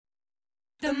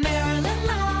The Maryland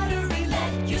Lottery,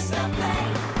 let yourself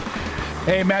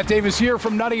play. Hey, Matt Davis here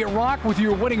from Nutty at Rock with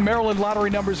your winning Maryland Lottery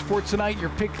numbers for tonight.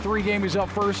 Your pick 3 game is up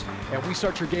first, and we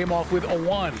start your game off with a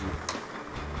 1.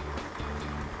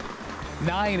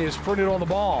 9 is printed on the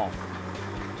ball.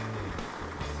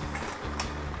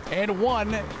 And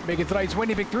 1, making tonight's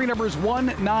winning pick 3 numbers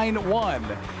 1, 9,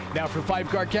 1. Now for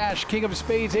 5-card cash, King of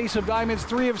Spades, Ace of Diamonds,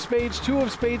 3 of Spades, 2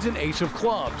 of Spades, and Ace of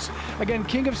Clubs. Again,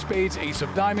 King of Spades, Ace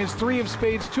of Diamonds, 3 of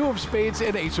Spades, 2 of Spades,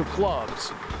 and Ace of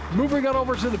Clubs. Moving on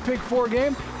over to the pick 4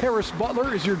 game, Harris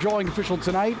Butler is your drawing official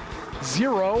tonight.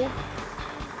 0.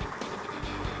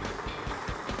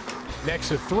 Next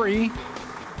to 3.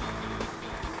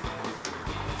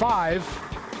 5.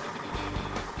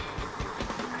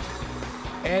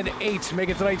 And 8,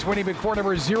 making tonight's winning big 4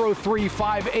 number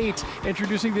 0358.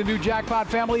 Introducing the new jackpot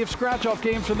family of scratch-off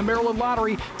games from the Maryland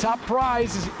Lottery. Top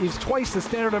prize is twice the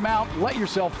standard amount. Let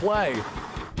yourself play.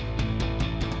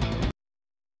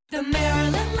 The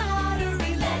Maryland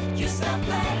Lottery, let yourself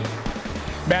play.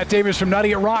 Matt Davis from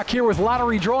Nutty at Rock here with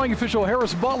lottery drawing official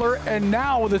Harris Butler. And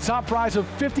now with the top prize of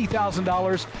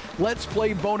 $50,000, let's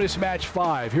play bonus match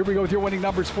 5. Here we go with your winning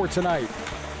numbers for tonight.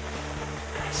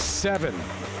 7.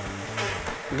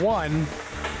 1,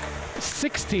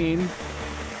 16,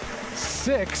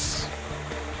 6,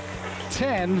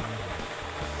 10,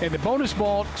 and the bonus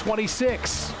ball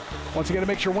 26. Once again, to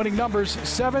make sure winning numbers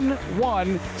 7,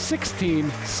 1,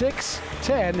 16, 6,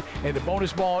 10, and the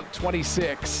bonus ball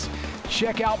 26.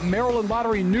 Check out Maryland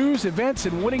Lottery news, events,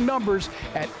 and winning numbers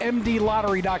at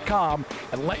mdlottery.com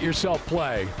and let yourself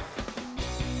play.